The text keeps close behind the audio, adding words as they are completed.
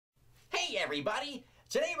everybody!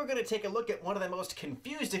 Today we're going to take a look at one of the most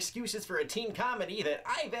confused excuses for a teen comedy that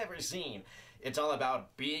I've ever seen. It's all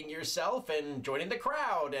about being yourself and joining the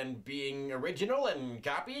crowd and being original and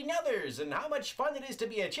copying others and how much fun it is to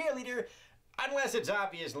be a cheerleader, unless it's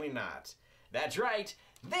obviously not. That's right,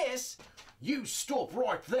 this... You stop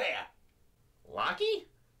right there! Lockie?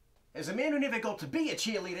 As a man who never got to be a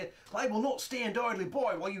cheerleader, I will not stand idly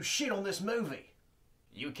by while you shit on this movie.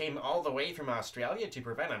 You came all the way from Australia to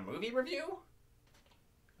prevent a movie review?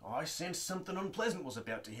 I sensed something unpleasant was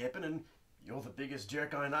about to happen, and you're the biggest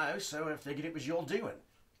jerk I know, so I figured it was your doing.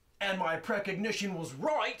 And my precognition was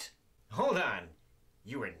right! Hold on.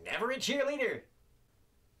 You were never a cheerleader?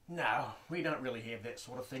 No, we don't really have that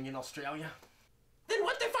sort of thing in Australia. Then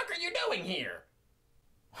what the fuck are you doing here?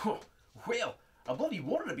 Well, I bloody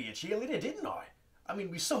wanted to be a cheerleader, didn't I? I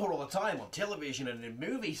mean, we saw it all the time on television and in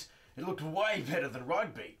movies. It looked way better than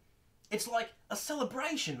rugby. It's like a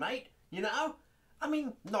celebration, mate, you know? I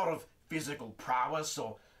mean, not of physical prowess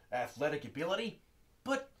or athletic ability,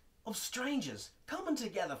 but of strangers coming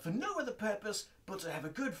together for no other purpose but to have a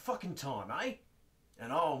good fucking time, eh?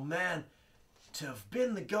 And oh man, to have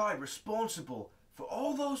been the guy responsible for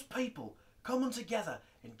all those people coming together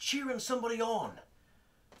and cheering somebody on.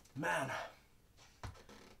 Man,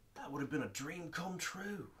 that would have been a dream come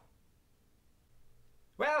true.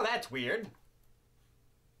 Well, that's weird.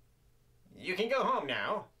 You can go home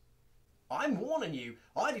now. I'm warning you,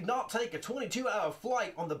 I did not take a 22-hour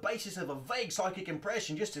flight on the basis of a vague psychic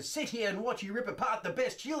impression just to sit here and watch you rip apart the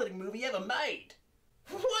best cheerleading movie ever made.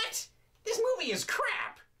 What? This movie is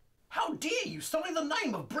crap! How dare you sully the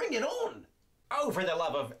name of Bring It On! Oh, for the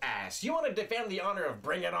love of ass. You want to defend the honor of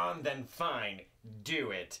Bring It On? Then fine.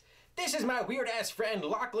 Do it. This is my weird-ass friend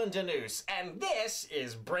Lochlan Danuse, and this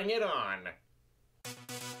is Bring It On.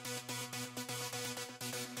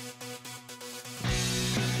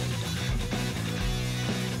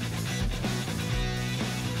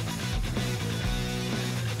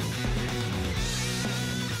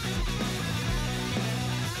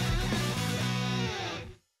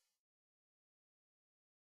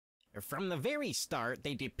 From the very start,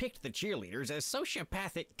 they depict the cheerleaders as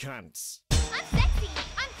sociopathic cunts. I'm sexy,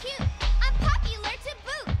 I'm cute, I'm popular to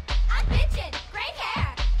boot. I'm bitchin', great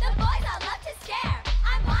hair, the boys all love to stare.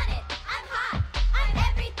 I'm wanted, I'm hot, I'm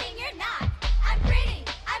everything you're not. I'm pretty,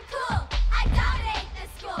 I'm cool, I dominate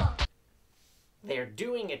the school. They're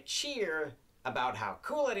doing a cheer about how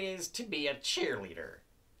cool it is to be a cheerleader.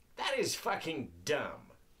 That is fucking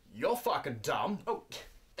dumb. You're fucking dumb. Oh,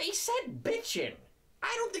 they said bitchin'.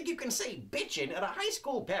 I don't think you can say bitchin' at a high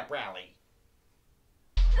school pep rally.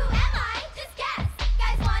 Who am I? Just guess.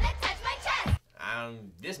 Guys wanna touch my chest.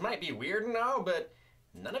 This might be weird and all, but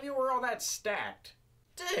none of you were all that stacked.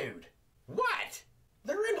 Dude, What?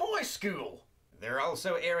 they're in high school. They're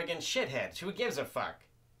also arrogant shitheads. Who gives a fuck?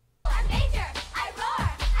 I'm major, I roar,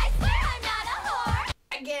 I swear I'm not a whore.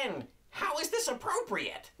 Again, how is this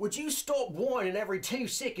appropriate? Would you stop whining every 2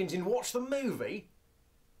 seconds and watch the movie?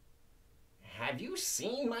 Have you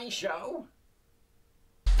seen my show?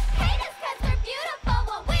 Hate us 'cause we're beautiful,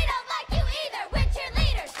 well we don't like you either. We're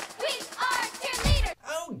cheerleaders, we are cheerleaders.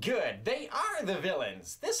 Oh good, they are the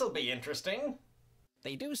villains. This'll be interesting.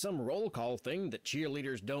 They do some roll call thing that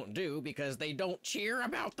cheerleaders don't do because they don't cheer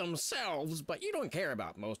about themselves, but you don't care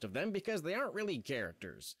about most of them because they aren't really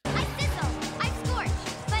characters. I sizzle, I scorch,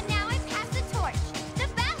 but now I pass the torch. The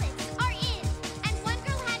ballots are in, and one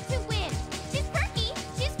girl had to win. She's perky,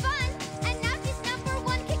 she's fun, and now she's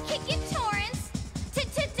 #1 can kick in torrents.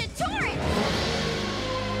 Torrents!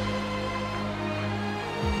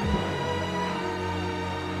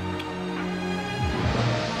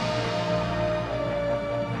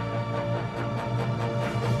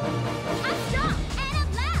 I'm strong and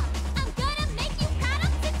I'm loud. I'm gonna make you proud.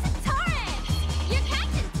 I'm Torrents. You're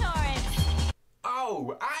Captain Torrents.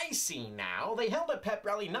 Oh, I see now. They held a pep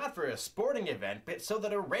rally not for a sporting event, but so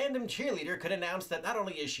that a random cheerleader could announce that not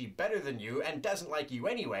only is she better than you and doesn't like you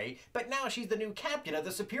anyway, but now she's the new captain of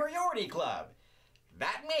the Superiority Club.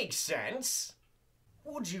 That makes sense.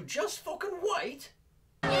 Would you just fucking wait?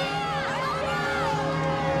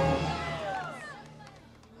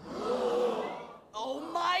 Oh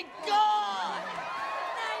my God!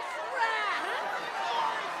 Nice rat!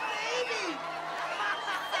 Oh, baby!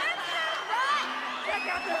 Check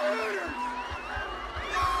out the Hooters!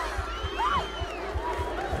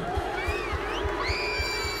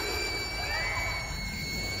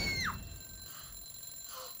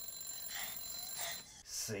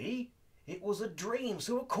 See? It was a dream,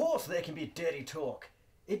 so of course there can be dirty talk.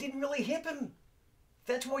 It didn't really happen.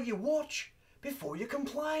 That's why you watch, before you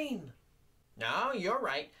complain. No, you're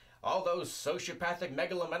right. All those sociopathic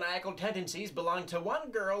megalomaniacal tendencies belong to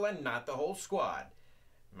one girl and not the whole squad.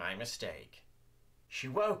 My mistake. She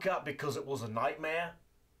woke up because it was a nightmare?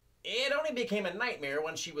 It only became a nightmare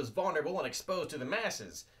when she was vulnerable and exposed to the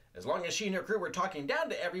masses. As long as she and her crew were talking down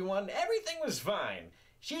to everyone, everything was fine.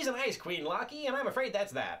 She's an ice queen, Lockie, and I'm afraid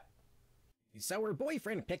that's that. So her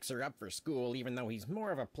boyfriend picks her up for school even though he's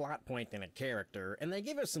more of a plot point than a character, and they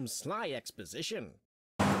give us some sly exposition.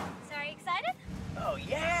 So are you excited? Oh,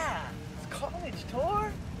 yeah! It's college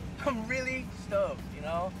tour? I'm really stoked, you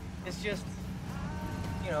know? It's just,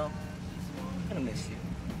 you know, I'm gonna miss you.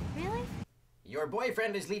 Really? Your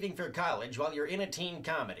boyfriend is leaving for college while you're in a teen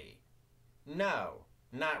comedy. No,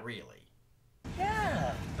 not really.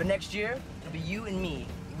 Yeah! But next year, it'll be you and me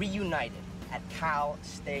reunited at Cal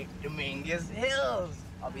State Dominguez Hills.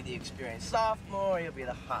 I'll be the experienced sophomore, you'll be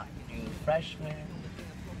the hot new freshman.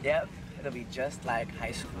 Yep, it'll be just like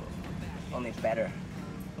high school, only better.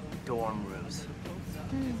 Dorm rooms.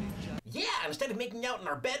 Yeah, instead of making out in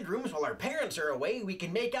our bedrooms while our parents are away, we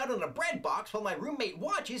can make out on a bread box while my roommate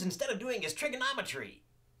watches instead of doing his trigonometry.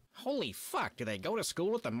 Holy fuck, do they go to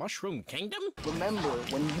school at the Mushroom Kingdom? Remember,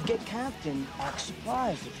 when you get captain, act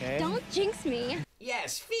surprised, okay? Don't jinx me.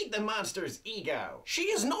 Yes, feed the monster's ego. She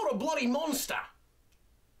is not a bloody monster!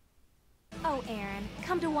 Oh, Aaron,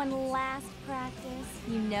 come to one last practice.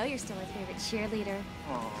 You know you're still our favorite cheerleader.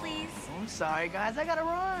 Aw, Please. I'm sorry, guys, I gotta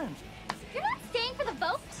run. You're not staying for the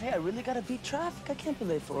vote? Hey, I really gotta beat traffic. I can't be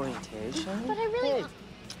late for orientation. But I really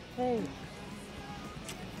Hey.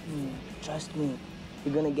 Trust me,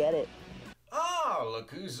 you're gonna get it. Oh,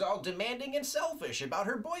 look who's all demanding and selfish about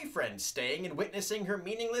her boyfriend staying and witnessing her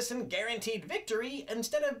meaningless and guaranteed victory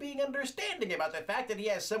instead of being understanding about the fact that he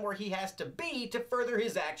has somewhere he has to be to further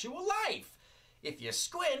his actual life. If you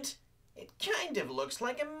squint, it kind of looks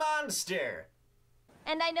like a monster.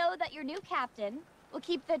 And I know that your new captain will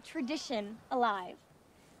keep the tradition alive,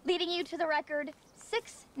 leading you to the record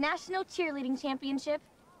 6th National Cheerleading Championship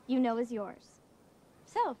you know is yours.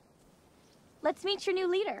 So, let's meet your new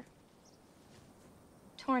leader,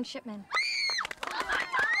 Torrance Shipman.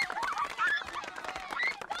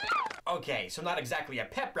 Okay, so not exactly a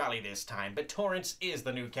pep rally this time, but Torrance is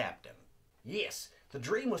the new captain. Yes, the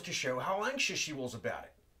dream was to show how anxious she was about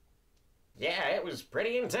it. Yeah, it was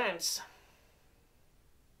pretty intense.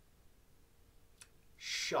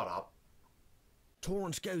 Shut up.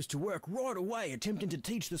 Torrance goes to work right away attempting to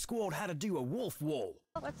teach the squad how to do a wolf wall.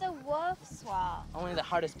 What's a wolf swap? Only the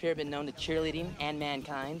hardest pyramid known to cheerleading and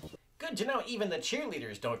mankind. Good to know even the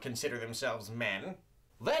cheerleaders don't consider themselves men.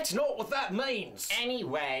 That's not what that means!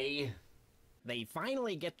 Anyway... They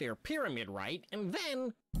finally get their pyramid right, and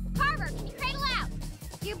then... Carver, can you cradle out?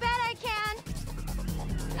 You bet I can.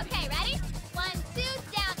 Okay, ready? 1, 2,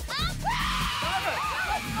 down, up!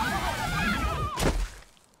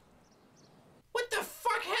 What the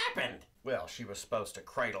fuck happened? Well, she was supposed to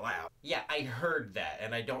cradle out. Yeah, I heard that,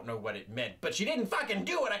 and I don't know what it meant, but she didn't fucking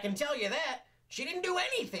do it, I can tell you that! She didn't do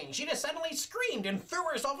anything! She just suddenly screamed and threw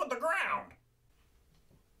herself on the ground!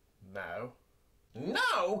 No.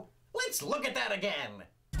 No! Let's look at that again!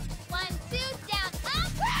 1, 2, down,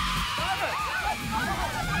 up!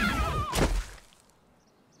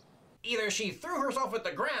 Either she threw herself at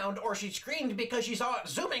the ground, or she screamed because she saw it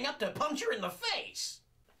zooming up to punch her in the face!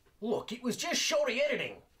 Look, it was just shoddy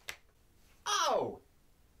editing. Oh!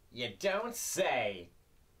 You don't say.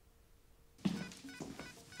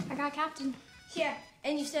 I got Captain. Yeah,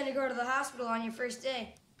 and you sent a girl to the hospital on your first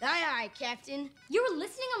day. Aye, Captain. You were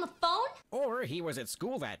listening on the phone? Or he was at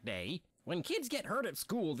school that day. When kids get hurt at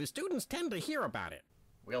school, the students tend to hear about it.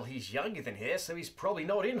 Well, he's younger than her, so he's probably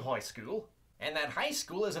not in high school. And that high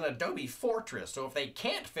school is an Adobe fortress, so if they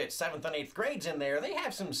can't fit 7th and 8th grades in there, they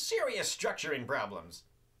have some serious structuring problems.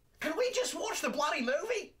 Can we just watch the bloody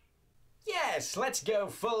movie? Yes, let's go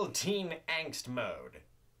full teen angst mode.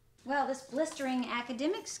 Well, this blistering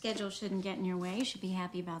academic schedule shouldn't get in your way. You should be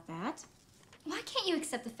happy about that. Why can't you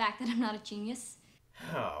accept the fact that I'm not a genius?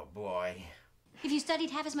 Oh, boy. If you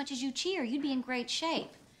studied half as much as you cheer, you'd be in great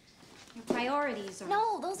shape. Your priorities are...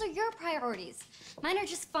 No, those are your priorities. Mine are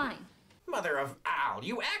just fine. Mother of Al,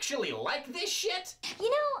 you actually like this shit?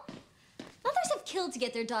 You know, mothers have killed to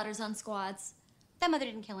get their daughters on squads. That mother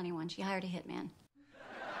didn't kill anyone. She hired a hitman.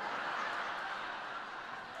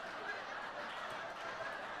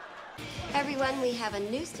 Everyone, we have a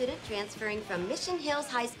new student transferring from Mission Hills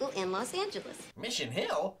High School in Los Angeles. Mission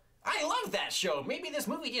Hill? I love that show. Maybe this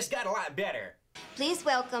movie just got a lot better. Please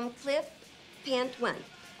welcome Cliff Pantone.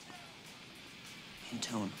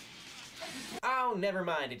 Pantone. Oh, never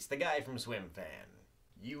mind. It's the guy from Swim Fan.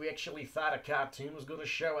 You actually thought a cartoon was going to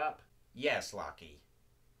show up? Yes, Lockie.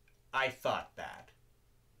 I thought that.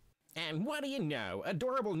 And what do you know,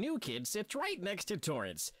 adorable new kid sits right next to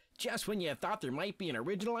Torrance, just when you thought there might be an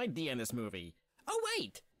original idea in this movie. Oh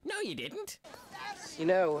wait, no you didn't. You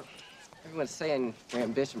know, everyone's saying your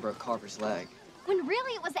ambition broke Carver's leg. When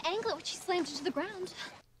really it was the anklet which she slammed into the ground.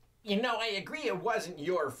 You know, I agree it wasn't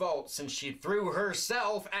your fault since she threw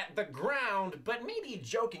herself at the ground, but maybe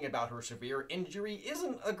joking about her severe injury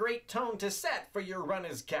isn't a great tone to set for your run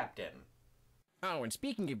as captain. Oh, and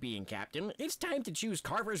speaking of being captain, it's time to choose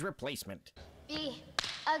Carver's replacement. Be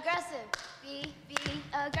aggressive. Be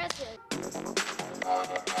aggressive.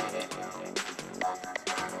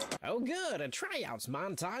 Oh good, a tryouts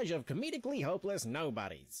montage of comedically hopeless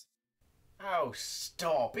nobodies. Oh,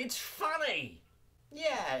 stop, it's funny!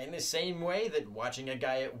 Yeah, in the same way that watching a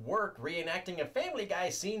guy at work reenacting a Family Guy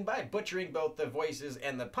scene by butchering both the voices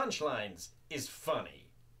and the punchlines is funny.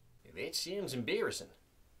 It seems embarrassing.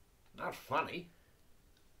 Not funny.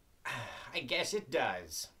 I guess it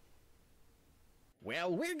does.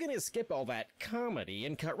 Well, we're gonna skip all that comedy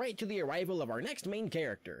and cut right to the arrival of our next main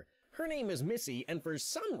character. Her name is Missy, and for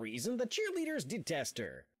some reason, the cheerleaders detest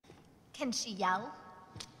her. Can she yell?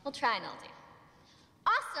 We'll try and I'll do.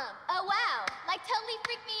 Awesome! Oh wow! Like totally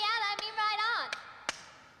freaked me out, I mean right on!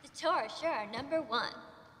 The tour, sure, number 1.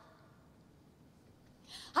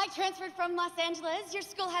 I transferred from Los Angeles. Your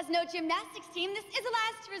school has no gymnastics team. This is a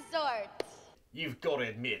last resort. You've got to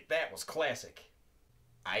admit, that was classic.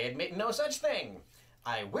 I admit no such thing.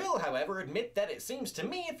 I will, however, admit that it seems to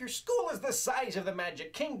me if your school is the size of the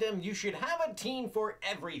Magic Kingdom, you should have a team for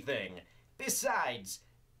everything. Besides,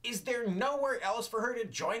 is there nowhere else for her to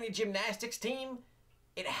join a gymnastics team?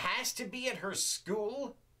 It has to be at her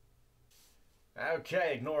school?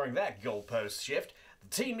 Okay, ignoring that goalpost shift, the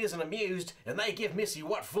team isn't amused, and they give Missy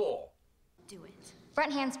what for? Do it.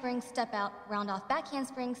 Front handspring, step out, round off back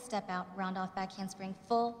handspring, step out, round off back handspring,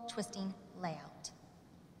 full twisting layout.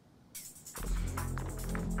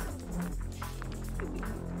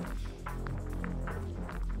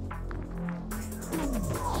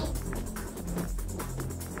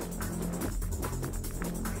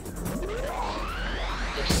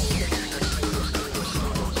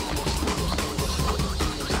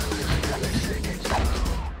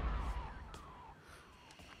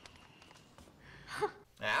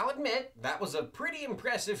 I'll admit, that was a pretty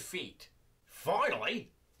impressive feat.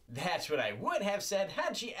 Finally! That's what I would have said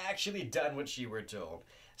had she actually done what she were told.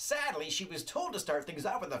 Sadly, she was told to start things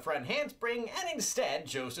off with a front handspring and instead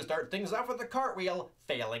chose to start things off with a cartwheel,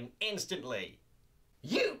 failing instantly.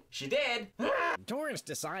 She did! Torrance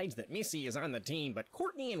decides that Missy is on the team, but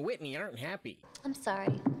Courtney and Whitney aren't happy. I'm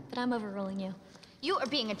sorry, but I'm overruling you. You are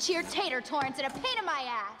being a cheer-tater, Torrance, and a pain in my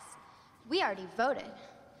ass. We already voted.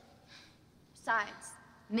 Besides,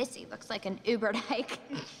 Missy looks like an Uber hike.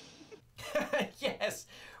 Yes,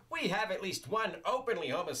 we have at least one openly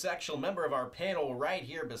homosexual member of our panel right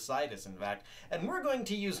here beside us, in fact, and we're going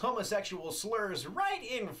to use homosexual slurs right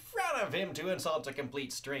in front of him to insult a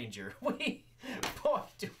complete stranger. Boy,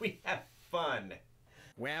 do we have fun.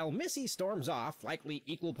 Well, Missy storms off, likely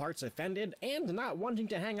equal parts offended and not wanting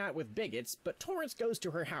to hang out with bigots, but Torrance goes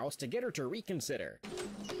to her house to get her to reconsider.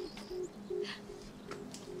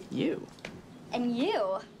 You. And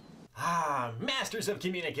you. Ah, masters of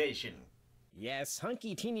communication. Yes,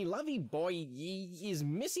 hunky teeny lovey boy is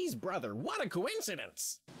Missy's brother. What a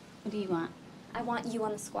coincidence! What do you want? I want you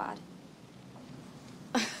on the squad.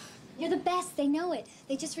 You're the best, they know it.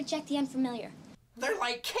 They just reject the unfamiliar. They're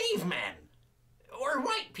like cavemen. Or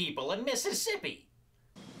white people in Mississippi.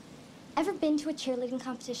 Ever been to a cheerleading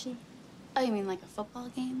competition? Oh, you mean like a football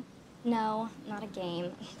game? No, not a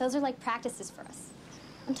game. Those are like practices for us.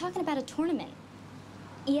 I'm talking about a tournament.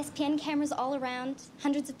 ESPN cameras all around,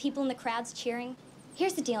 hundreds of people in the crowds cheering.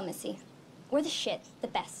 Here's the deal, Missy. We're the shit, the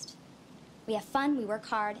best. We have fun, we work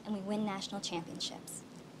hard, and we win national championships.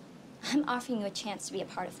 I'm offering you a chance to be a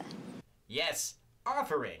part of that. Yes,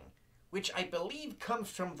 offering, which I believe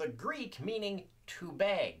comes from the Greek meaning to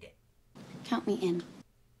beg. Count me in.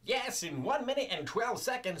 Yes, in 1 minute and 12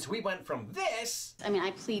 seconds, we went from this... I mean,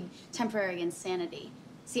 I plead temporary insanity.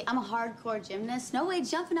 See, I'm a hardcore gymnast. No way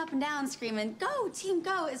jumping up and down screaming, "Go, team,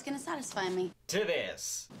 go," is gonna satisfy me. to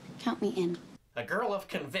this. Count me in. A girl of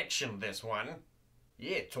conviction, this one.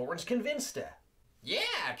 Yeah, Torrance convinced her.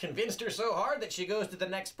 Yeah, convinced her so hard that she goes to the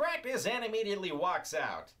next practice and immediately walks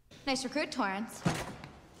out. Nice recruit, Torrance.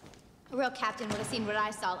 A real captain would have seen what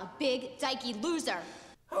I saw, a big, dykey loser.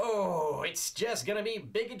 Oh, it's just gonna be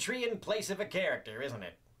bigotry in place of a character, isn't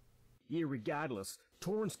it? Irregardless,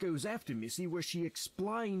 Torrance goes after Missy where she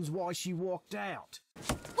explains why she walked out.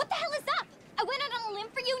 What the hell is up? I went out on a limb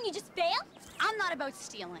for you and you just bailed? I'm not about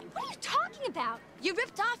stealing. What are you talking about? You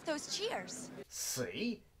ripped off those cheers.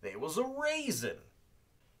 See? There was a reason.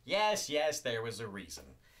 Yes, there was a reason.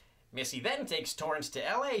 Missy then takes Torrance to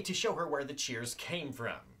LA to show her where the cheers came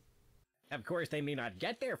from. Of course, they may not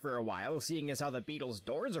get there for a while, seeing as how the Beetle's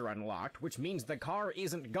doors are unlocked, which means the car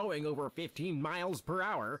isn't going over 15 miles per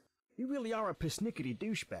hour. You really are a persnickety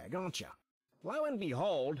douchebag, aren't you? Lo and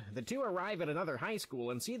behold, the two arrive at another high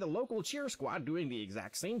school and see the local cheer squad doing the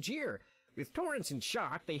exact same cheer. With Torrance in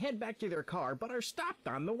shock, they head back to their car but are stopped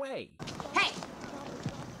on the way. Hey!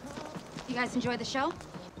 You guys enjoy the show?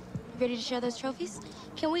 Ready to share those trophies?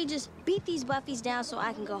 Can we just beat these Buffies down so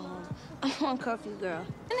I can go home? I'm on curfew, girl.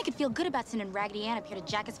 Then they could feel good about sending Raggedy Ann up here to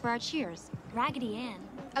jack us for our cheers. Raggedy Ann.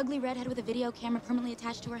 Ugly redhead with a video camera permanently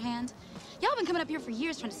attached to her hand. Y'all been coming up here for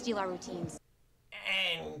years trying to steal our routines.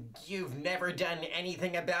 And you've never done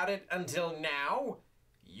anything about it until now?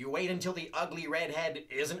 You wait until the ugly redhead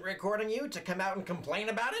isn't recording you to come out and complain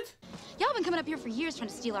about it? Y'all been coming up here for years trying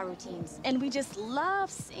to steal our routines. And we just love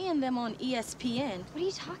seeing them on ESPN. What are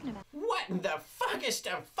you talking about? What in the fuckest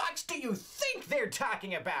of fucks do you think they're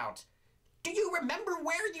talking about? Do you remember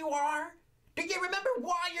where you are? Do you remember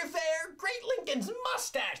why you're there? Great Lincoln's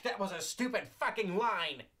mustache! That was a stupid fucking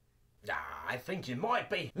line. I think you might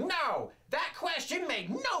be. No! That question made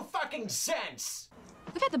no fucking sense!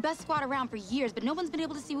 We've had the best squad around for years, but no one's been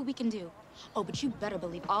able to see what we can do. Oh, but you better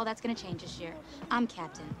believe all that's gonna change this year. I'm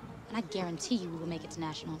captain, and I guarantee you we will make it to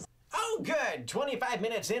nationals. Oh, good! 25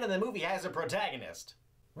 minutes in and the movie has a protagonist.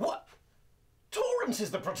 What? Torrance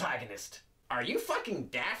is the protagonist! Are you fucking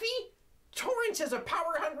daffy? Torrance is a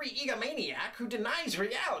power-hungry egomaniac who denies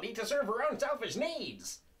reality to serve her own selfish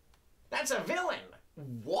needs. That's a villain.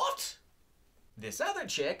 What? This other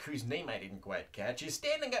chick, whose name I didn't quite catch, is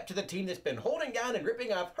standing up to the team that's been holding down and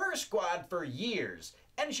ripping off her squad for years.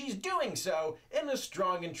 And she's doing so in a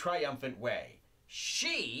strong and triumphant way.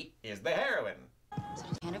 She is the heroine. So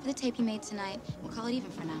just hand over the tape you made tonight. We'll call it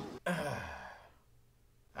even for now.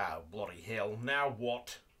 Oh, bloody hell. Now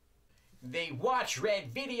what? They watch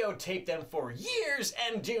Red videotape them for years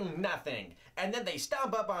and do nothing. And then they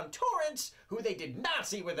stomp up on Torrance, who they did not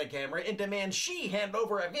see with a camera, and demand she hand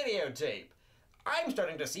over a videotape. I'm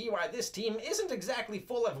starting to see why this team isn't exactly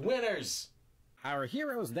full of winners. Our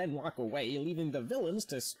heroes then walk away, leaving the villains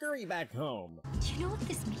to scurry back home. Do you know what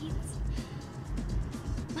this means?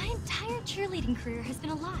 My entire cheerleading career has been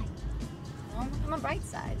a lie. Well, on the bright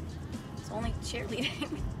side, it's only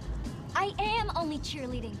cheerleading. I am only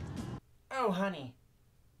cheerleading. Oh, honey.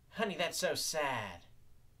 Honey, that's so sad.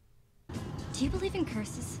 Do you believe in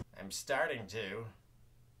curses? I'm starting to.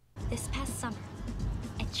 This past summer,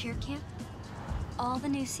 at cheer camp, all the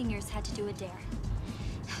new seniors had to do a dare.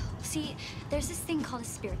 See, there's this thing called a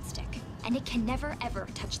spirit stick, and it can never, ever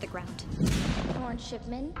touch the ground. Orange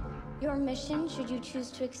Shipman, your mission, should you choose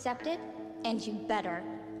to accept it, and you better,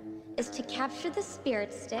 is to capture the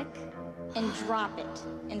spirit stick and drop it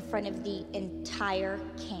in front of the entire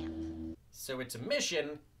camp. So it's a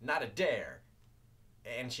mission, not a dare.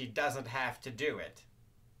 And she doesn't have to do it.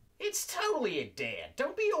 It's totally a dare.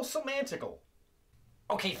 Don't be all semantical.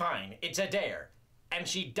 Okay, fine. It's a dare. And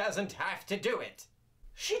she doesn't have to do it.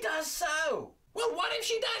 She does so. Well, what if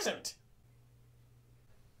she doesn't?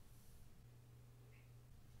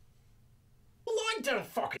 Well, I don't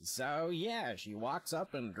fucking... So yeah, she walks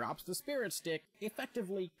up and drops the spirit stick,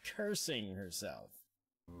 effectively cursing herself.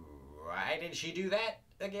 Why did she do that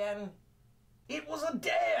again? It was a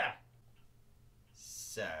dare!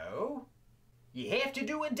 So? You have to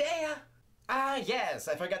do a dare? Ah, yes,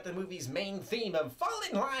 I forgot the movie's main theme of fall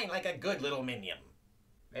in line like a good little minion.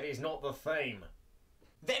 That is not the theme.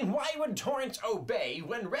 Then why would Torrance obey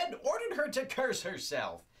when Red ordered her to curse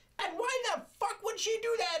herself? And why the fuck would she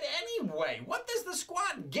do that anyway? What does the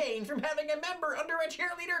squad gain from having a member under a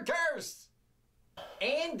cheerleader curse?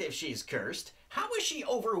 And if she's cursed, how is she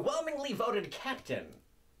overwhelmingly voted captain?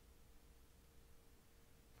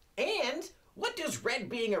 And what does Red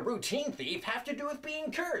being a routine thief have to do with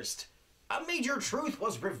being cursed? A major truth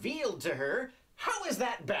was revealed to her. How is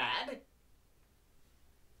that bad?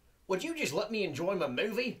 Would you just let me enjoy my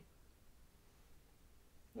movie?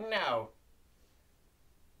 No.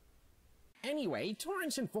 Anyway,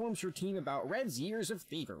 Torrance informs her team about Red's years of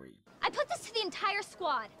thievery. I put this to the entire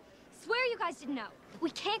squad. Swear you guys didn't know.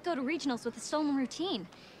 We can't go to regionals with a stolen routine.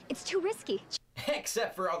 It's too risky.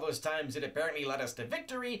 Except for all those times it apparently led us to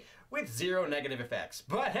victory with zero negative effects.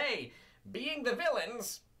 But hey, being the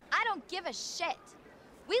villains... I don't give a shit.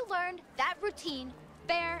 We learned that routine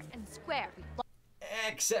fair and square.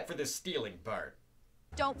 Except for the stealing part.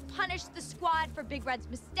 Don't punish the squad for Big Red's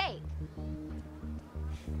mistake.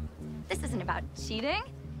 This isn't about cheating.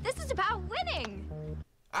 This is about winning.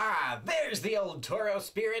 Ah, there's the old Toro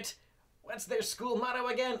spirit. What's their school motto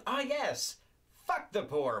again? Ah, yes. Fuck the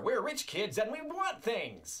poor. We're rich kids and we want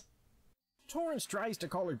things. Torrance tries to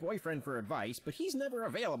call her boyfriend for advice, but he's never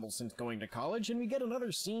available since going to college, and we get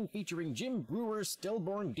another scene featuring Jim Brewer's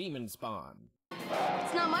stillborn demon spawn.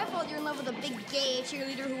 It's not my fault you're in love with a big gay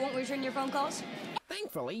cheerleader who won't return your phone calls.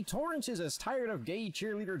 Thankfully, Torrance is as tired of gay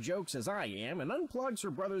cheerleader jokes as I am, and unplugs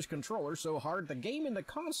her brother's controller so hard the game in the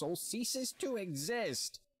console ceases to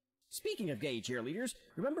exist. Speaking of gay cheerleaders,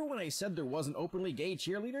 remember when I said there was an openly gay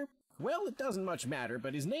cheerleader? Well, it doesn't much matter,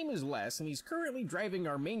 but his name is Les, and he's currently driving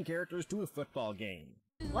our main characters to a football game.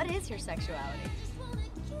 What is your sexuality?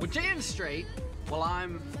 Well, Jan's straight. Well,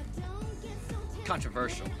 I'm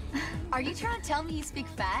controversial. Are you trying to tell me you speak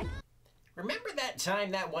fag? Remember that time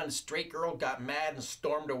that one straight girl got mad and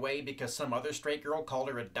stormed away because some other straight girl called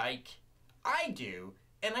her a dyke? I do,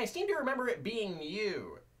 and I seem to remember it being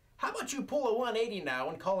you. How about you pull a 180 now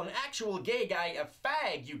and call an actual gay guy a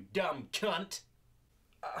fag, you dumb cunt?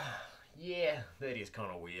 Yeah, that is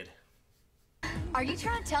kind of weird. Are you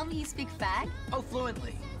trying to tell me you speak fag? Oh,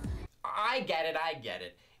 fluently. I get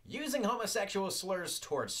it. Using homosexual slurs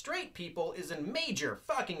towards straight people is a major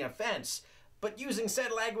fucking offense, but using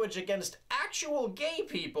said language against actual gay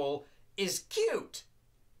people is cute.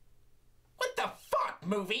 What the fuck,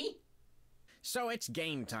 movie? So it's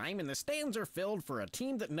game time, and the stands are filled for a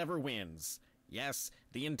team that never wins. Yes,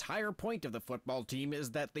 the entire point of the football team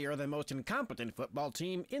is that they are the most incompetent football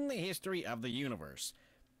team in the history of the universe.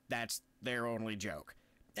 That's their only joke.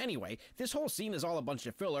 Anyway, this whole scene is all a bunch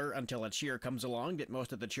of filler until a cheer comes along that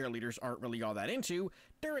most of the cheerleaders aren't really all that into,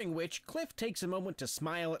 during which Cliff takes a moment to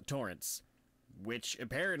smile at Torrance. Which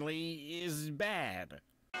apparently is bad.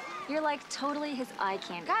 You're like totally his eye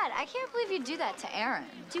candy. God, I can't believe you'd do that to Aaron.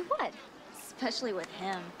 Do what? Especially with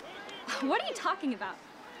him. What are you talking about?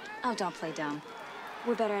 Oh, don't play dumb.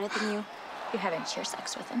 We're better at it than you. You're having cheer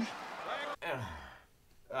sex with him.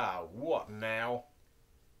 What now?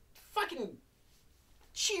 Fucking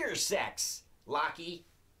cheer sex, Lockie.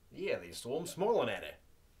 Yeah, they storm smiling at it.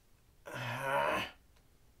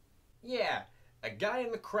 Yeah, a guy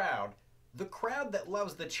in the crowd that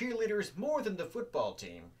loves the cheerleaders more than the football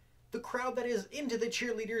team, the crowd that is into the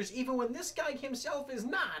cheerleaders even when this guy himself is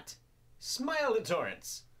not, smiled at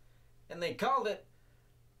Torrance. And they called it...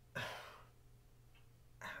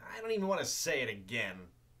 I don't even want to say it again.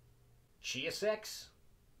 Cheer sex?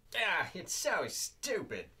 It's so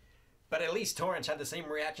stupid. But at least Torrance had the same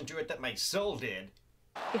reaction to it that my soul did.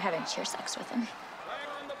 You're having cheer sex with him.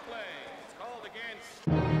 On the play. It's called against.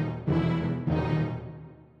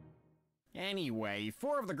 Anyway,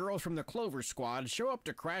 4 of the girls from the Clover Squad show up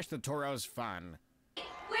to crash the Toro's fun.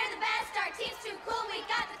 We're the best, our team's too cool, we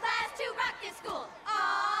got the class to rock this school.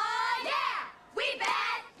 Aw, yeah! We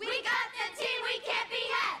bad, we got the team, we can't be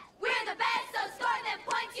had. We're the best, so score them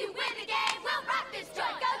points, you win the game, we'll rock this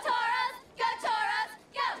joint. Go Toros, go Toros,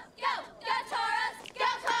 go, go, go Toros,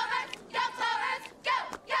 go Toros, go Toros, go,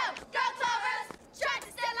 go, go Toros. Tried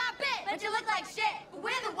to steal our bit, but you look like shit, but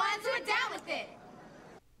we're the ones who are down with it.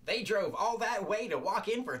 They drove all that way to walk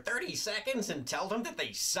in for 30 seconds and tell them that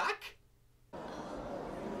they suck?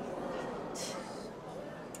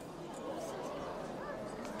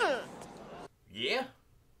 Yeah?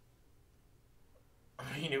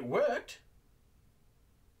 I mean, it worked.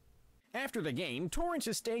 After the game, Torrance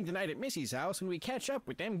is staying the night at Missy's house, and we catch up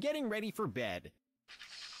with them getting ready for bed.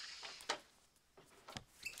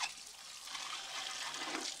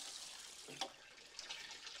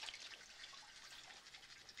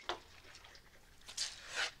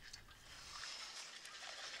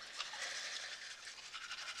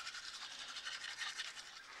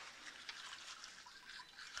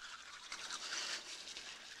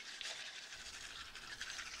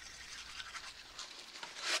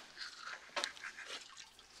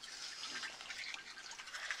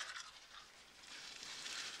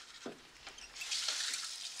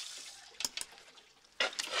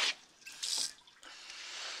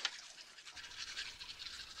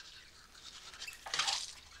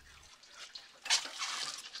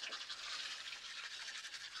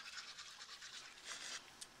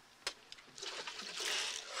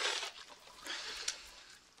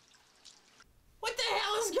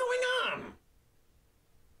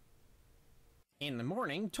 In the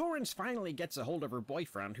morning, Torrance finally gets a hold of her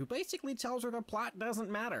boyfriend, who basically tells her the plot doesn't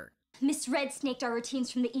matter. Miss Red snaked our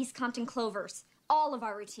routines from the East Compton Clovers. All of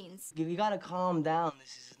our routines. You gotta calm down.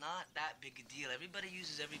 This is not that big a deal. Everybody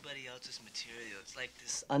uses everybody else's material. It's like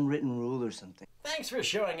this unwritten rule or something. Thanks for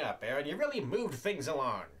showing up, Aaron. You really moved things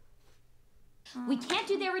along. We can't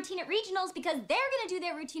do their routine at regionals because they're gonna do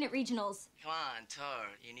their routine at regionals. Come on, Tor.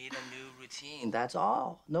 You need a new routine. That's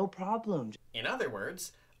all. No problem. In other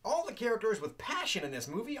words, All the characters with passion in this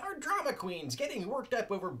movie are drama queens getting worked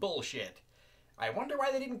up over bullshit. I wonder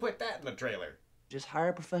why they didn't put that in the trailer. Just hire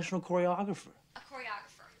a professional choreographer. A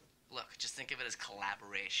choreographer. Look, just think of it as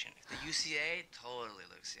collaboration. The UCA totally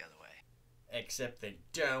looks the other way. Except they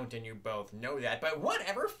don't, and you both know that. But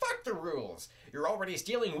whatever, fuck the rules. You're already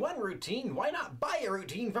stealing one routine, why not buy a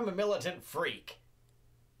routine from a militant freak?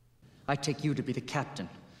 I take you to be the captain,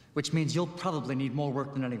 which means you'll probably need more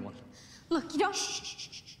work than anyone. Look, you don't...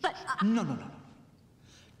 But... No.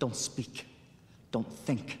 Don't speak. Don't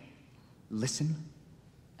think. Listen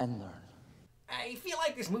and learn. I feel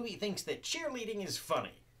like this movie thinks that cheerleading is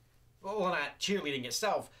funny. Well, not cheerleading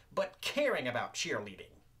itself, but caring about cheerleading.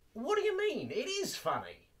 What do you mean? It is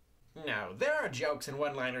funny. No, there are jokes and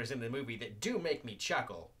one-liners in the movie that do make me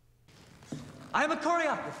chuckle. I am a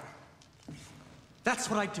choreographer. That's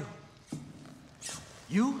what I do.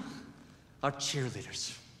 You are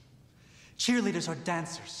cheerleaders. Cheerleaders are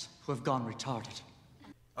dancers who have gone retarded.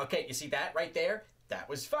 Okay, you see that right there? That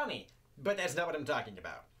was funny. But that's not what I'm talking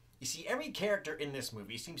about. You see, every character in this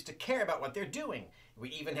movie seems to care about what they're doing. We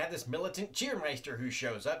even have this militant cheermeister who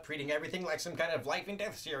shows up, treating everything like some kind of life and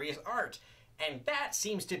death serious art. And that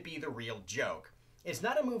seems to be the real joke. It's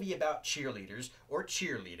not a movie about cheerleaders or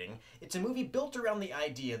cheerleading. It's a movie built around the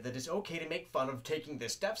idea that it's okay to make fun of taking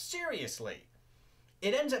this stuff seriously.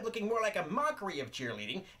 It ends up looking more like a mockery of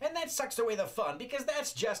cheerleading, and that sucks away the fun because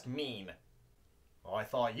that's just mean. Oh, I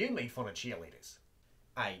thought you made fun of cheerleaders.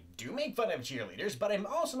 I do make fun of cheerleaders, but I'm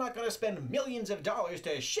also not going to spend millions of dollars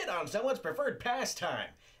to shit on someone's preferred pastime.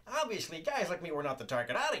 Obviously, guys like me were not the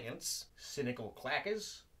target audience. Cynical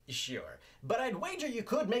clackers? Sure. But I'd wager you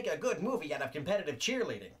could make a good movie out of competitive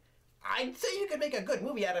cheerleading. I'd say you could make a good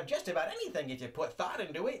movie out of just about anything if you put thought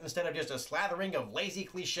into it instead of just a slathering of lazy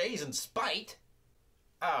cliches and spite.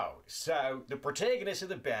 Oh, so the protagonist of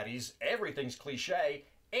the baddies, everything's cliche,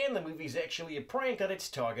 and the movie's actually a prank on its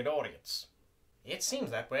target audience. It seems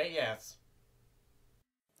that way, yes.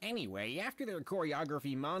 Anyway, after their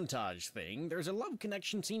choreography montage thing, there's a love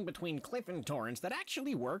connection scene between Cliff and Torrance that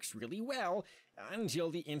actually works really well, until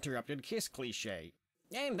the interrupted kiss cliche.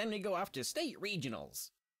 And then they go off to state regionals.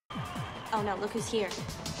 Oh no, look who's here.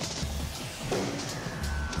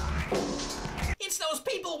 It's those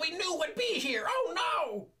people we knew would be here! Oh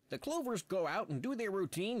no! The Clovers go out and do their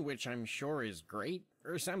routine, which I'm sure is great,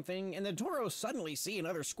 or something, and the Toros suddenly see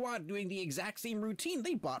another squad doing the exact same routine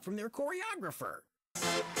they bought from their choreographer.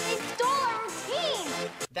 They stole our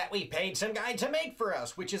routine! That we paid some guy to make for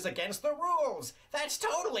us, which is against the rules. That's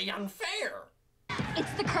totally unfair.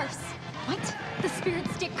 It's the curse. What? The spirit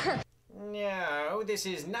stick curse. No, this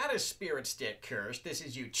is not a spirit stick curse. This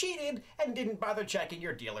is you cheated and didn't bother checking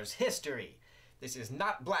your dealer's history. This is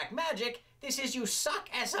not black magic. This is you suck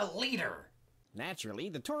as a leader. Naturally,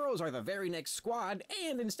 the Toros are the very next squad,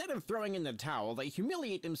 and instead of throwing in the towel, they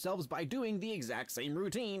humiliate themselves by doing the exact same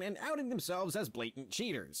routine and outing themselves as blatant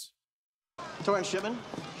cheaters. Torrance Shipman?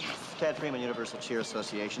 Yes. Tad Freeman, Universal Cheer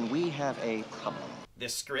Association. We have a problem. The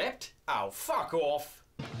script? Oh, fuck off.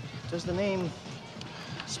 Does the name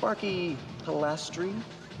Sparky Pilastri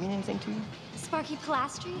mean anything to you? Sparky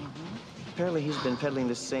Pilastri? Apparently he's been peddling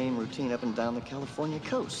the same routine up and down the California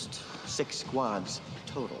coast. 6 squads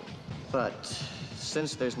total. But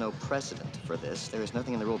since there's no precedent for this, there is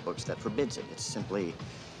nothing in the rule books that forbids it. It's simply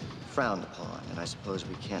frowned upon, and I suppose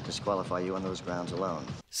we can't disqualify you on those grounds alone.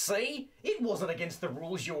 See? It wasn't against the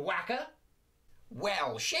rules, you whacker.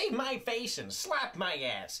 Well, shave my face and slap my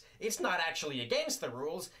ass. It's not actually against the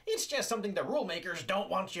rules. It's just something the rule makers don't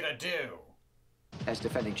want you to do. As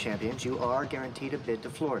defending champions, you are guaranteed a bid to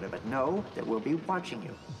Florida, but know that we'll be watching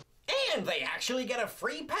you. And they actually get a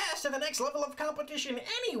free pass to the next level of competition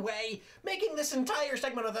anyway, making this entire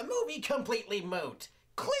segment of the movie completely moot.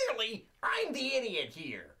 Clearly, I'm the idiot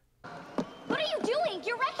here. What are you doing?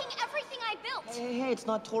 You're wrecking everything I built. Hey, it's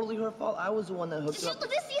not totally her fault. I was the one that hooked up.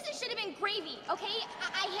 This season should have been gravy, okay?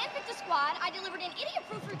 I handpicked a squad. I delivered an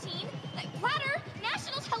idiot-proof routine. Platter,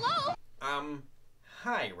 Nationals, hello?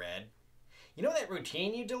 Hi, Red. You know that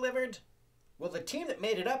routine you delivered? Well, the team that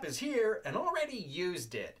made it up is here and already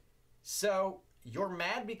used it. So, you're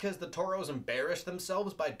mad because the Toros embarrassed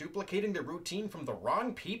themselves by duplicating the routine from the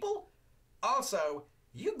wrong people? Also,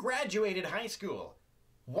 you graduated high school.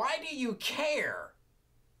 Why do you care?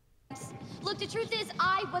 Look, the truth is,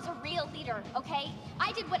 I was a real leader, okay?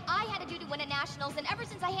 I did what I had to do to win a Nationals, and ever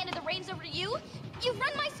since I handed the reins over to you, you've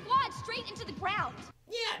run my squad straight into the ground.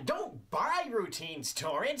 Yeah, don't buy routines,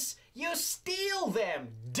 Torrance. You steal them,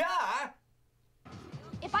 duh!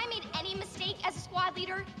 If I made any mistake as a squad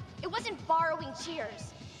leader, it wasn't borrowing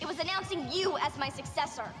cheers. It was announcing you as my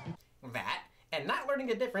successor. That and not learning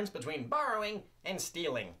the difference between borrowing and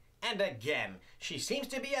stealing. And again, she seems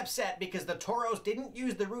to be upset because the Toros didn't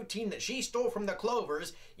use the routine that she stole from the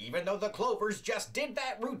Clovers, even though the Clovers just did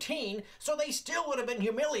that routine, so they still would have been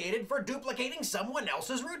humiliated for duplicating someone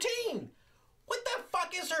else's routine. What the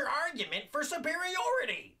fuck is her argument for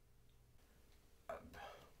superiority?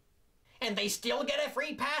 And they still get a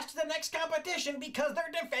free pass to the next competition because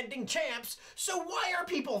they're defending champs, so why are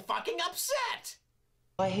people fucking upset?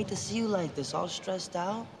 I hate to see you like this, all stressed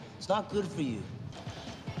out. It's not good for you.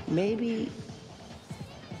 Maybe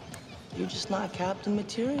you're just not captain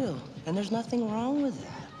material, and there's nothing wrong with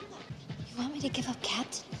that. You want me to give up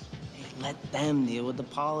captain? Hey, let them deal with the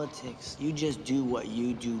politics. You just do what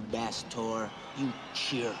you do best, Tor. You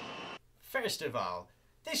cheer. First of all,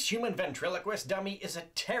 this human ventriloquist dummy is a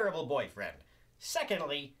terrible boyfriend.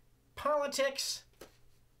 Secondly, politics?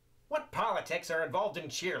 What politics are involved in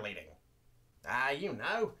cheerleading? You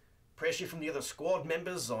know, pressure from the other squad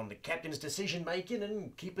members on the captain's decision-making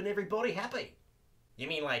and keeping everybody happy. You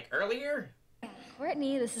mean like earlier?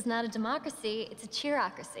 Courtney, this is not a democracy, it's a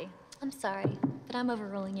cheerocracy. I'm sorry, but I'm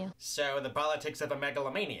overruling you. So, the politics of a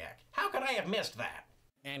megalomaniac. How could I have missed that?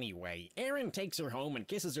 Anyway, Erin takes her home and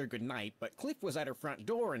kisses her goodnight, but Cliff was at her front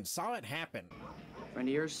door and saw it happen. Friend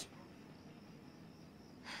of yours?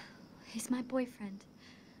 He's my boyfriend.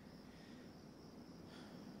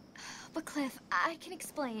 But Cliff, I can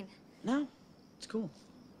explain. No, it's cool.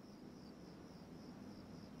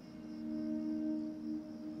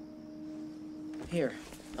 Here,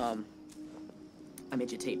 I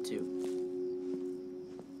made you tape too.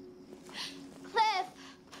 Cliff!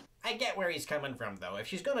 I get where he's coming from, though. If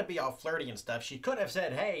she's gonna be all flirty and stuff, she could have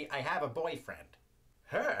said, hey, I have a boyfriend.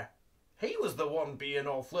 Her? He was the one being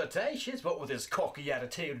all flirtatious, what with his cocky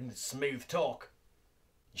attitude and his smooth talk.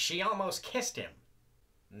 She almost kissed him.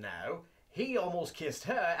 No, he almost kissed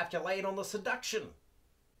her after laying on the seduction.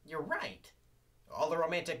 You're right. All the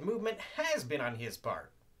romantic movement has been on his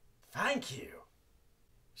part. Thank you.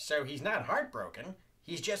 So he's not heartbroken,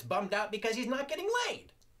 he's just bummed out because he's not getting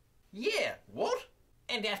laid. Yeah, what?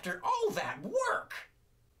 And after all that work?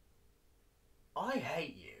 I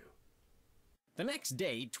hate you. The next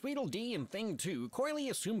day, Tweedledee and Thing 2 coyly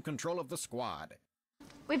assume control of the squad.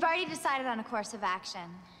 We've already decided on a course of action.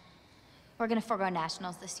 We're gonna forego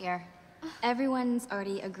nationals this year. Everyone's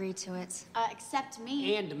already agreed to it. Except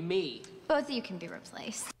me. And me. Both of you can be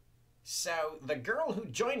replaced. So, the girl who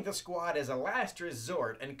joined the squad as a last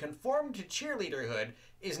resort and conformed to cheerleaderhood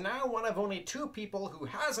is now one of only 2 people who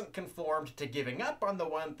hasn't conformed to giving up on the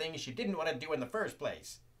one thing she didn't want to do in the first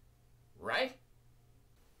place. Right?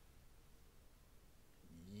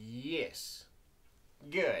 Yes.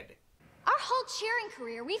 Good. Our whole cheering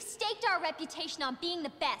career, we've staked our reputation on being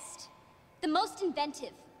the best, the most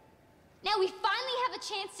inventive. Now we finally have a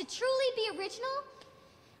chance to truly be original,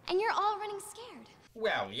 and you're all running scared.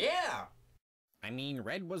 Well, yeah. I mean,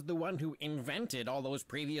 Red was the one who invented all those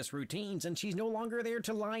previous routines, and she's no longer there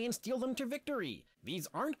to lie and steal them to victory. These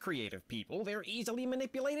aren't creative people, they're easily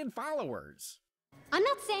manipulated followers. I'm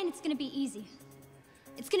not saying it's gonna be easy.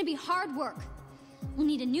 It's gonna be hard work. We'll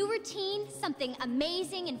need a new routine, something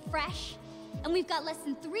amazing and fresh, and we've got less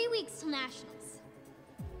than 3 weeks till nationals.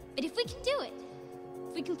 But if we can do it,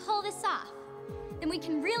 if we can pull this off, then we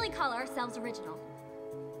can really call ourselves original.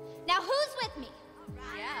 Now who's with me?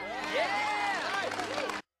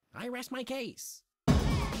 I rest my case.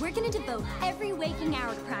 We're gonna devote every waking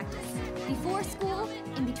hour to practice. Before school,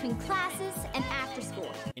 in between classes, and after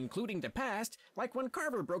school. Including the past, like when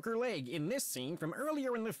Carver broke her leg in this scene from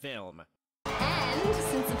earlier in the film. And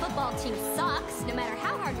since the football team sucks, no matter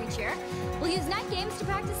how hard we cheer, we'll use night games to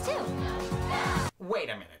practice too. Wait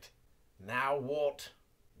a minute. Now what?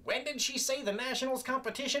 When did she say the nationals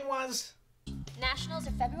competition was? Nationals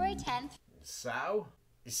are February 10th. So,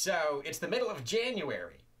 it's the middle of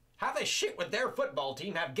January. How the shit would their football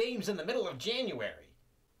team have games in the middle of January?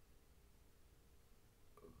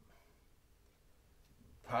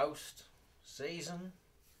 Post-season?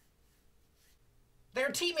 Their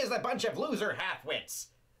team is a bunch of loser half-wits.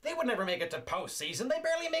 They would never make it to postseason. They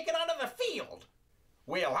barely make it onto the field.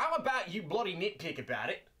 Well, how about you bloody nitpick about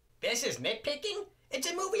it? This is nitpicking? It's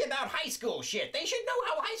a movie about high school shit. They should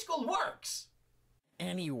know how high school works.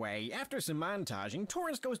 Anyway, after some montaging,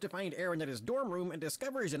 Torrance goes to find Aaron at his dorm room and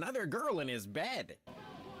discovers another girl in his bed.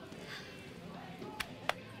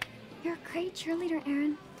 You're a great cheerleader,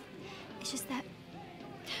 Aaron. It's just that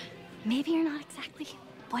maybe you're not exactly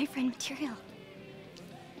boyfriend material.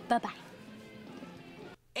 Bye-bye.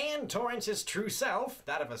 And Torrance's true self,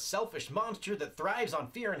 that of a selfish monster that thrives on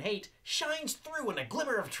fear and hate, shines through in a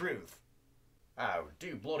glimmer of truth. Oh,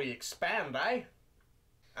 do bloody expand, eh?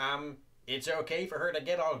 It's okay for her to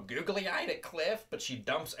get all googly-eyed at Cliff, but she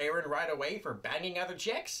dumps Aaron right away for banging other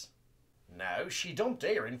chicks? No, she dumped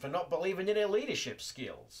Aaron for not believing in her leadership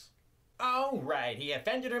skills. Oh, right, he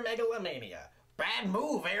offended her megalomania. Bad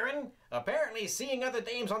move, Aaron. Apparently seeing other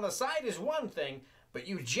dames on the side is one thing, but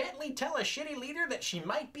you gently tell a shitty leader that she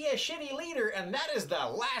might be a shitty leader, and that is the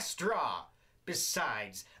last straw.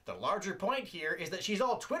 Besides, the larger point here is that she's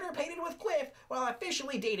all Twitter-pated with Cliff while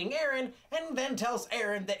officially dating Aaron, and then tells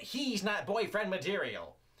Aaron that he's not boyfriend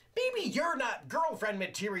material. Maybe you're not girlfriend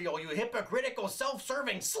material, you hypocritical,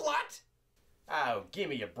 self-serving slut! Oh, give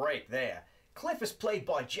me a break there. Cliff is played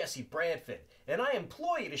by Jesse Bradford, and I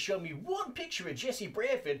implore you to show me one picture of Jesse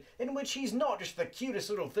Bradford in which he's not just the cutest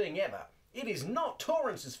little thing ever. It is not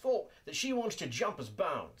Torrance's fault that she wants to jump his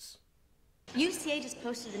bones. UCA just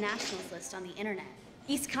posted the nationals list on the internet.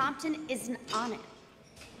 East Compton isn't on it.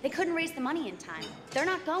 They couldn't raise the money in time. They're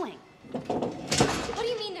not going. What do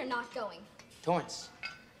you mean they're not going? Torrance,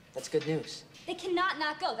 that's good news. They cannot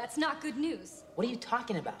not go. That's not good news. What are you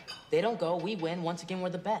talking about? They don't go, we win. Once again, we're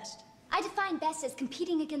the best. I define best as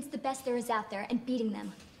competing against the best there is out there and beating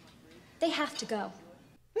them. They have to go.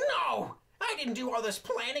 No! I didn't do all this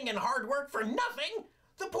planning and hard work for nothing!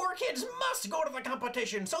 The poor kids must go to the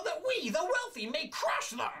competition so that we, the wealthy, may crush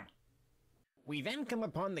them! We then come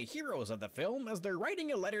upon the heroes of the film as they're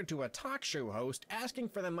writing a letter to a talk show host asking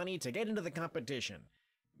for the money to get into the competition.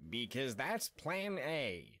 Because that's plan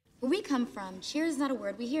A. Where we come from, cheer is not a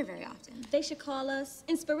word we hear very often. They should call us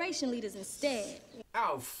inspiration leaders instead.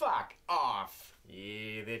 Oh, fuck off.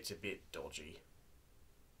 Yeah, that's a bit dodgy.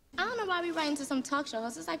 I don't know why we write into some talk show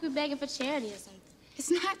host. It's like we're begging for charity or something.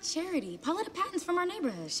 It's not charity. Pauletta Patton's from our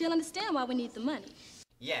neighborhood. She'll understand why we need the money.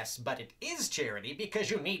 Yes, but it is charity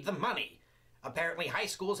because you need the money. Apparently high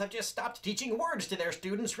schools have just stopped teaching words to their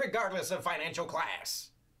students regardless of financial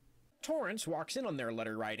class. Torrance walks in on their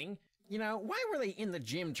letter writing. You know, why were they in the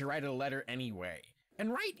gym to write a letter anyway?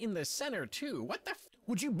 And right in the center, too. What the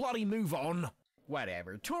Would you bloody move on?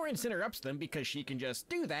 Whatever. Torrance interrupts them because she can just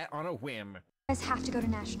do that on a whim. You guys have to go to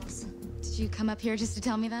nationals. Did you come up here just to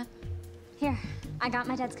tell me that? Here, I got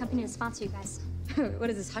my dad's company to sponsor you guys. What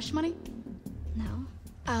is this, hush money? No.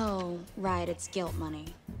 Oh, right, it's guilt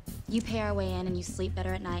money. You pay our way in and you sleep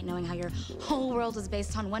better at night knowing how your whole world was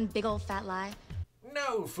based on one big old fat lie?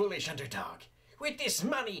 No, foolish underdog. With this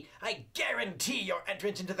money, I guarantee your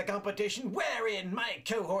entrance into the competition wherein my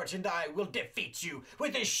cohorts and I will defeat you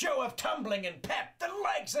with a show of tumbling and pep, the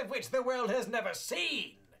likes of which the world has never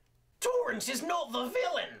seen. Torrance is not the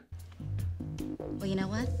villain. Well, you know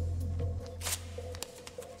what?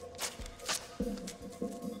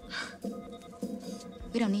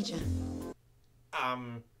 We don't need you.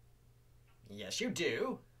 Yes you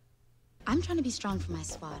do. I'm trying to be strong for my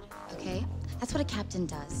squad, okay? That's what a captain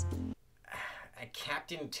does. A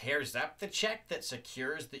captain tears up the check that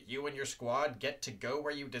secures that you and your squad get to go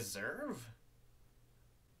where you deserve?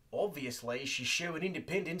 Obviously, she's showing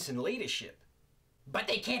independence and leadership. But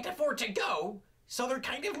they can't afford to go, so they're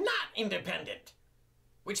kind of not independent.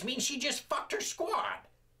 Which means she just fucked her squad.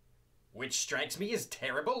 Which strikes me as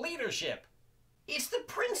terrible leadership. It's the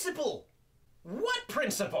principle. What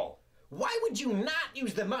principle? Why would you not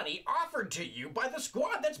use the money offered to you by the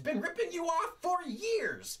squad that's been ripping you off for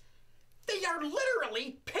years? They are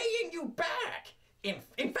literally paying you back. In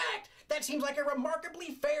fact, that seems like a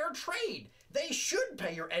remarkably fair trade. They should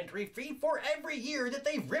pay your entry fee for every year that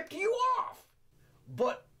they've ripped you off.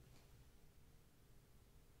 But...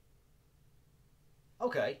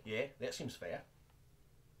 okay, yeah, that seems fair.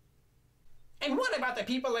 And what about the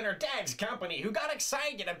people in her dad's company who got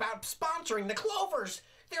excited about sponsoring the Clovers?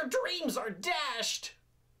 Their dreams are dashed!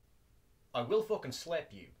 I will fucking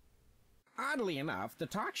slap you. Oddly enough, the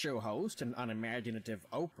talk show host, an unimaginative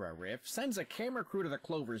Oprah riff, sends a camera crew to the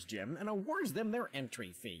Clovers gym and awards them their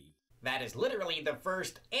entry fee. That is literally the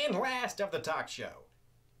first and last of the talk show.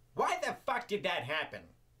 Why the fuck did that happen?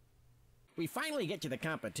 We finally get to the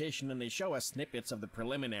competition and they show us snippets of the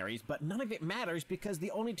preliminaries, but none of it matters because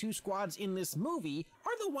the only two squads in this movie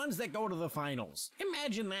are the ones that go to the finals.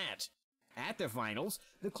 Imagine that! At the finals,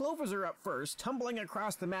 the Clovers are up first, tumbling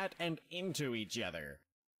across the mat and into each other.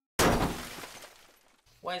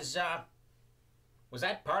 Was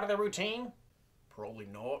that part of the routine? Probably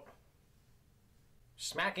not.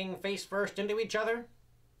 Smacking face first into each other?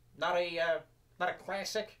 Not a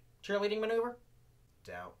classic cheerleading maneuver?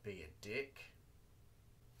 Don't be a dick.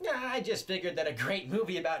 Nah, I just figured that a great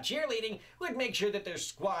movie about cheerleading would make sure that their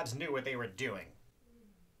squads knew what they were doing.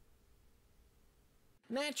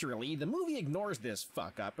 Naturally, the movie ignores this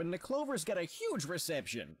fuck-up, and the Clovers get a huge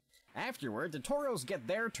reception. Afterward, the Toros get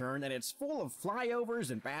their turn, and it's full of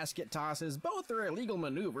flyovers and basket tosses. Both are illegal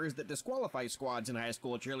maneuvers that disqualify squads in high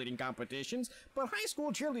school cheerleading competitions, but high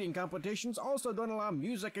school cheerleading competitions also don't allow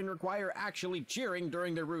music and require actually cheering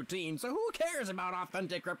during the routine, so who cares about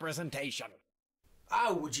authentic representation?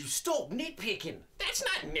 Oh, would you stop nitpicking? That's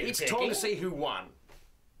not nitpicking. It's time to see who won.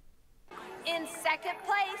 In second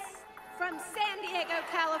place, from San Diego,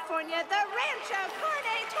 California, the Rancho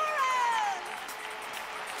Corne Toros!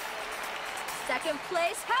 Second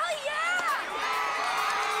place, hell yeah!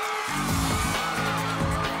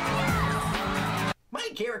 My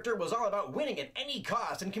character was all about winning at any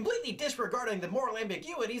cost and completely disregarding the moral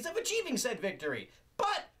ambiguities of achieving said victory.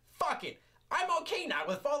 But, fuck it, I'm okay now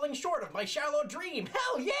with falling short of my shallow dream.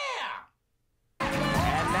 Hell yeah!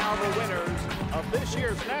 And now the winners of this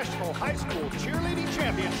year's National High School Cheerleading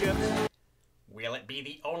Championships. Will it be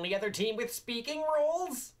the only other team with speaking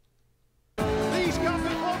roles? These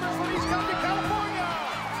Compton Clovers from East Compton, California!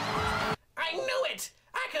 I knew it!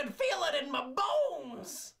 I could feel it in my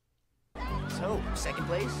bones! So, second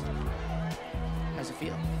place? How's it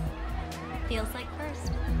feel? Feels like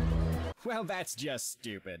first. Well, that's just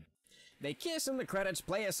stupid. They kiss and the credits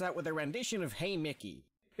play us out with a rendition of Hey Mickey.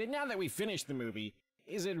 But now that we've finished the movie,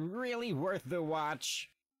 is it really worth the watch?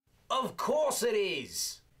 Of course it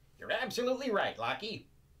is! You're absolutely right, Lockie.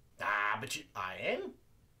 Ah, but I am?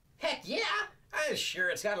 Heck yeah! I'm sure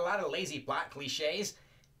it's got a lot of lazy plot cliches.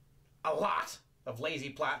 A lot of lazy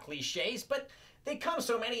plot cliches, but they come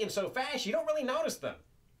so many and so fast you don't really notice them.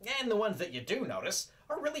 And the ones that you do notice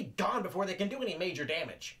are really gone before they can do any major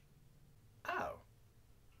damage. Oh.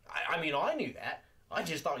 I mean, I knew that. I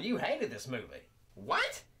just thought you hated this movie.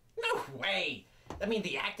 What? No way! I mean,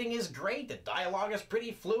 the acting is great, the dialogue is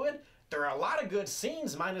pretty fluid, there are a lot of good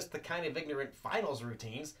scenes minus the kind of ignorant finals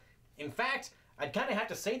routines. In fact, I'd kind of have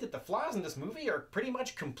to say that the flaws in this movie are pretty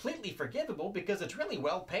much completely forgivable because it's really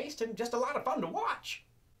well paced and just a lot of fun to watch.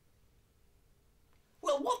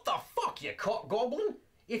 Well, what the fuck, you cock goblin?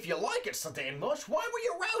 If you like it so damn much, why were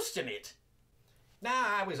you roasting it?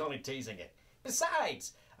 Nah, I was only teasing it.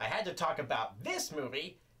 Besides, I had to talk about this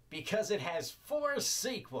movie because it has 4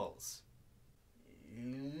 sequels.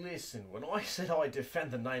 Listen, when I said I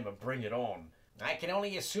defend the name of Bring It On, I can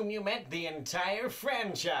only assume you meant the entire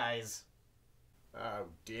franchise. Oh,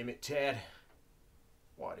 damn it, Ted.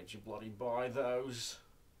 Why did you bloody buy those?